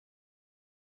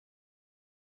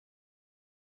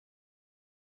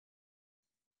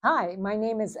Hi, my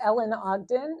name is Ellyn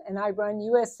Ogden, and I run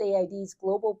USAID's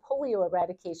Global Polio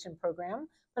Eradication Program,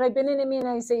 but I've been an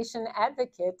immunization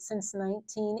advocate since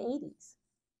 1980s.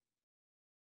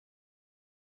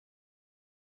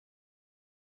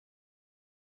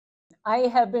 I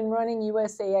have been running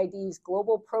USAID's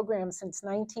global program since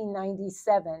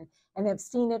 1997 and have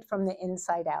seen it from the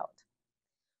inside out.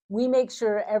 We make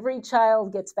sure every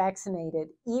child gets vaccinated,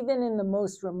 even in the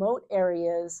most remote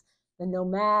areas, the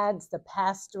nomads, the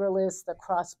pastoralists, the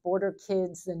cross-border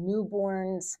kids, the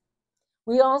newborns.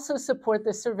 We also support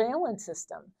the surveillance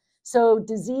system. So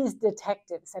disease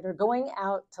detectives that are going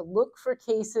out to look for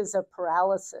cases of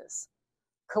paralysis,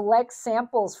 collect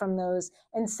samples from those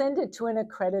and send it to an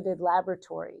accredited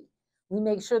laboratory. We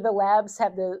make sure the labs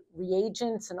have the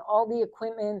reagents and all the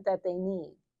equipment that they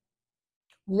need.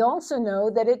 We also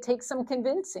know that it takes some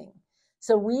convincing.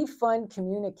 So we fund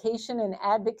communication and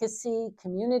advocacy,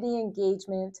 community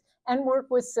engagement, and work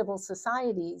with civil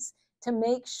societies to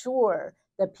make sure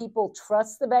that people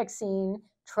trust the vaccine,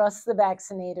 trust the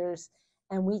vaccinators,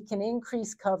 and we can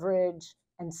increase coverage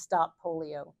and stop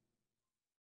polio.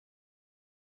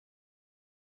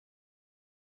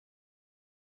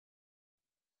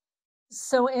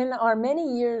 So in our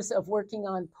many years of working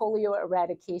on polio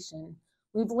eradication,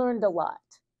 we've learned a lot.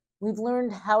 We've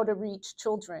learned how to reach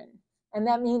children, and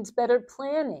that means better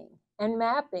planning and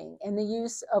mapping and the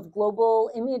use of global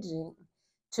imaging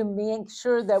to make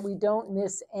sure that we don't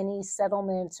miss any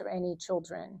settlements or any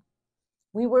children.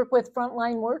 We work with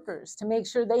frontline workers to make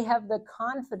sure they have the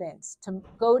confidence to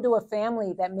go to a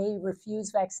family that may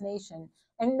refuse vaccination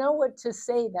and know what to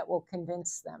say that will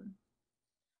convince them.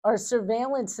 Our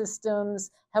surveillance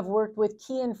systems have worked with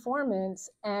key informants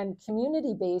and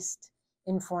community-based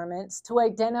informants to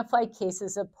identify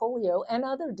cases of polio and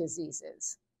other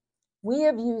diseases. We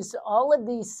have used all of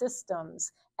these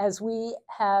systems as we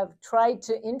have tried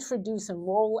to introduce and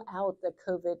roll out the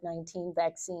COVID-19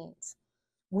 vaccines.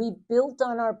 We built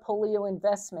on our polio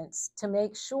investments to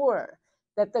make sure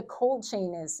that the cold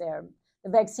chain is there,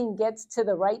 the vaccine gets to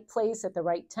the right place at the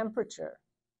right temperature,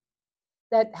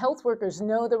 that health workers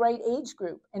know the right age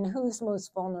group and who's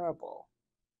most vulnerable.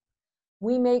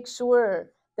 We make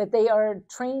sure that they are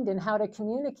trained in how to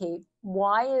communicate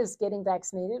why is getting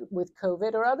vaccinated with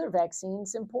COVID or other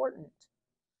vaccines important.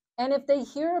 And if they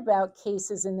hear about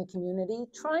cases in the community,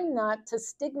 trying not to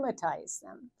stigmatize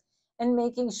them and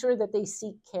making sure that they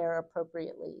seek care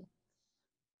appropriately.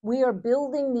 We are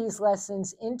building these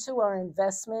lessons into our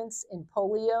investments in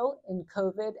polio, in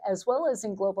COVID, as well as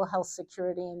in global health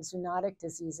security and zoonotic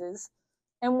diseases,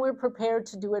 and we're prepared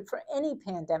to do it for any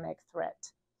pandemic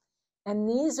threat. And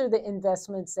these are the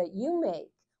investments that you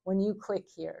make when you click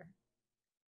here.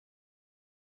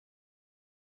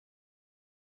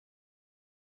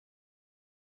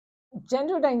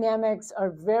 Gender dynamics are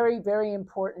very, very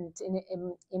important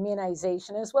in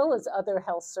immunization as well as other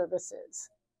health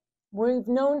services. We've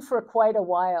known for quite a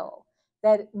while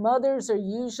that mothers are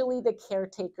usually the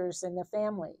caretakers in the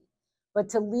family, but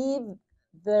to leave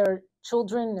their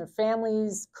children, their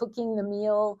families, cooking the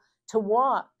meal, to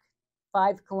walk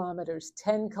 5 kilometers,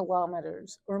 10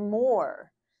 kilometers, or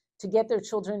more to get their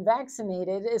children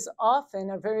vaccinated is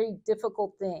often a very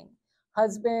difficult thing.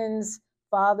 Husbands,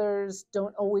 fathers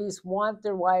don't always want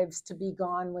their wives to be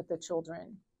gone with the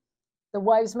children. The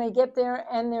wives may get there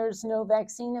and there's no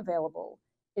vaccine available.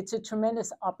 It's a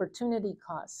tremendous opportunity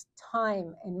cost,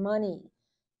 time and money,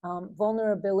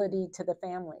 vulnerability to the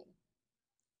family.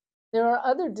 There are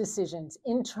other decisions,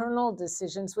 internal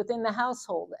decisions within the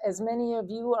household. As many of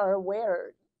you are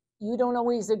aware, you don't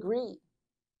always agree.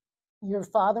 Your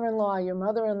father-in-law, your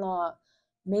mother-in-law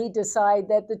may decide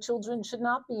that the children should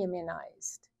not be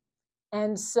immunized.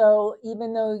 And so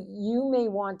even though you may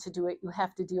want to do it, you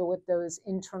have to deal with those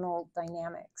internal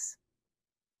dynamics.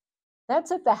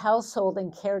 That's at the household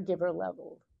and caregiver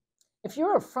level. If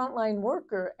you're a frontline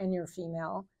worker and you're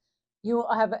female, you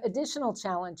have additional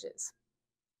challenges,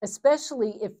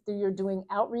 especially if you're doing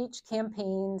outreach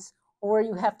campaigns or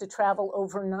you have to travel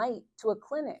overnight to a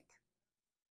clinic.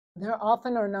 There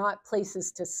often are not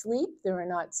places to sleep, there are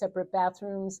not separate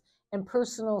bathrooms, and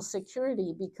personal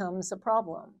security becomes a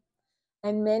problem.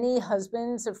 And many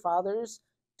husbands or fathers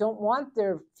don't want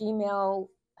their female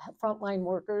frontline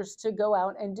workers to go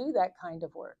out and do that kind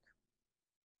of work.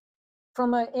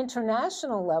 From an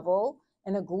international level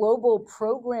and a global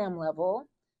program level,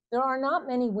 there are not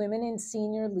many women in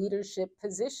senior leadership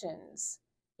positions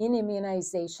in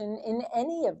immunization in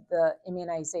any of the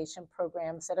immunization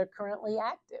programs that are currently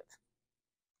active.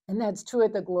 And that's true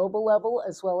at the global level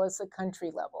as well as the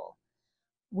country level.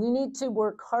 We need to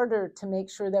work harder to make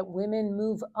sure that women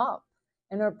move up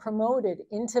and are promoted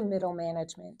into middle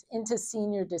management, into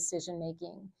senior decision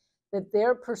making, that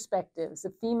their perspectives,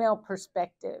 the female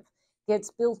perspective,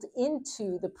 gets built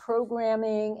into the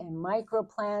programming and micro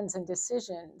plans and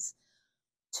decisions.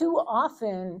 Too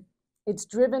often, it's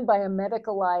driven by a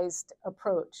medicalized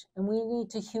approach, and we need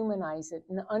to humanize it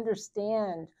and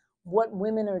understand what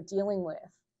women are dealing with.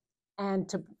 And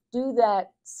to do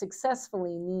that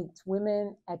successfully needs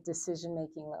women at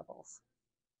decision-making levels.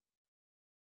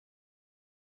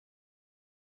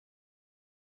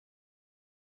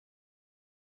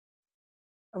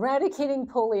 Eradicating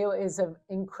polio is an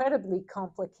incredibly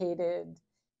complicated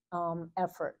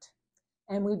effort.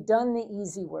 And we've done the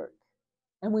easy work,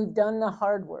 and we've done the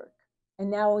hard work. And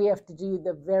now we have to do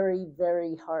the very,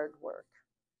 very hard work.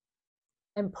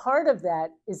 And part of that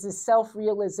is the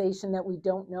self-realization that we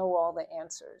don't know all the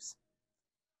answers,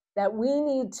 that we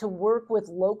need to work with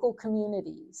local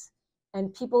communities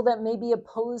and people that may be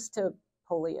opposed to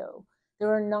polio.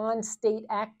 There are non-state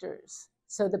actors,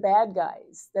 so the bad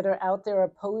guys that are out there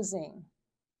opposing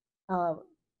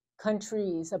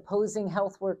countries, opposing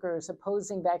health workers,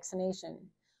 opposing vaccination.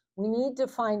 We need to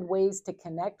find ways to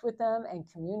connect with them and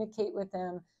communicate with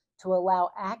them to allow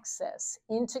access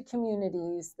into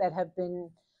communities that have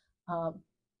been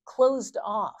closed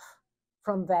off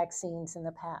from vaccines in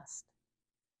the past.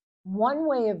 One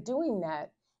way of doing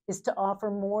that is to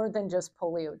offer more than just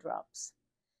polio drops.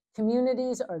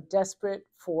 Communities are desperate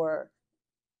for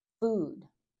food,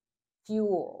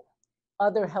 fuel,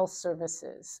 other health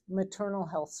services, maternal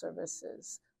health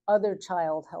services, other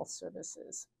child health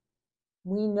services.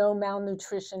 We know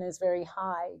malnutrition is very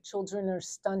high. Children are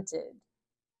stunted.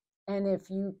 And if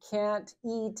you can't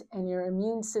eat and your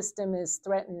immune system is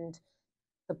threatened,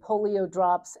 the polio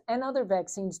drops and other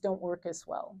vaccines don't work as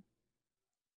well.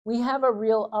 We have a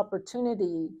real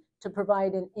opportunity to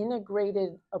provide an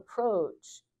integrated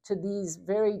approach to these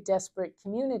very desperate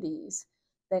communities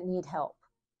that need help.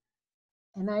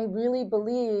 And I really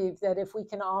believe that if we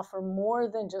can offer more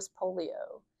than just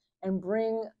polio and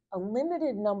bring a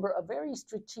limited number of very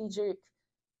strategic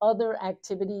other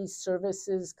activities,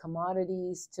 services,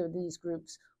 commodities to these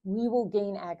groups, we will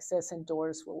gain access and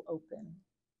doors will open.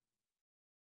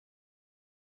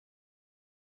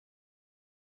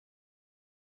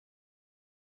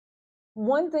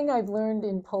 One thing I've learned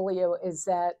in polio is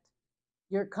that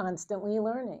you're constantly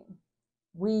learning.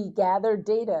 We gather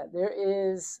data. There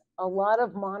is a lot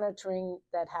of monitoring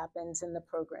that happens in the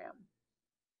program.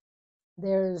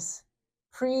 There's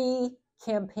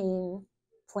pre-campaign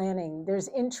planning. There's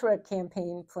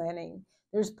intra-campaign planning.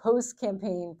 There's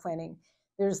post-campaign planning.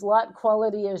 There's lot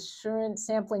quality assurance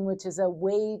sampling, which is a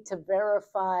way to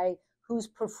verify who's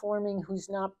performing, who's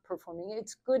not performing.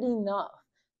 It's good enough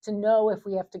to know if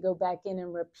we have to go back in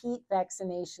and repeat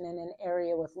vaccination in an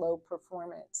area with low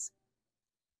performance.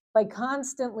 By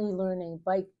constantly learning,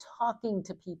 by talking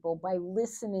to people, by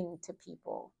listening to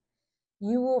people,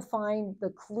 you will find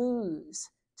the clues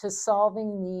to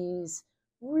solving these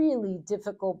really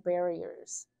difficult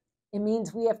barriers. It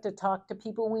means we have to talk to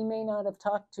people we may not have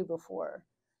talked to before.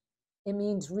 It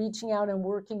means reaching out and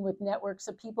working with networks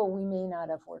of people we may not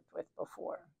have worked with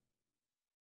before.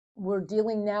 We're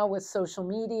dealing now with social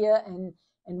media and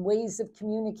ways of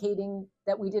communicating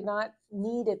that we did not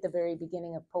need at the very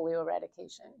beginning of polio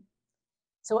eradication.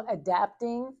 So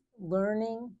adapting,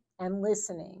 learning, and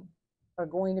listening are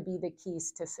going to be the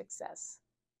keys to success.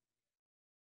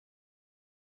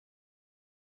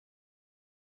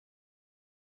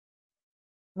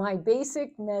 My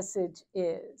basic message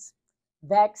is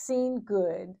vaccine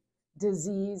good,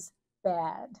 disease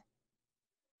bad.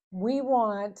 We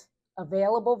want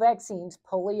available vaccines,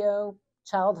 polio,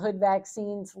 childhood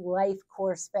vaccines, life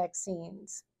course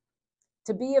vaccines,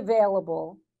 to be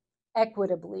available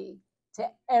equitably to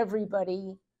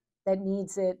everybody that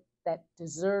needs it, that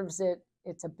deserves it.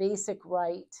 It's a basic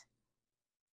right.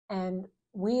 And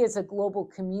we as a global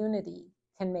community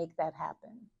can make that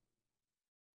happen.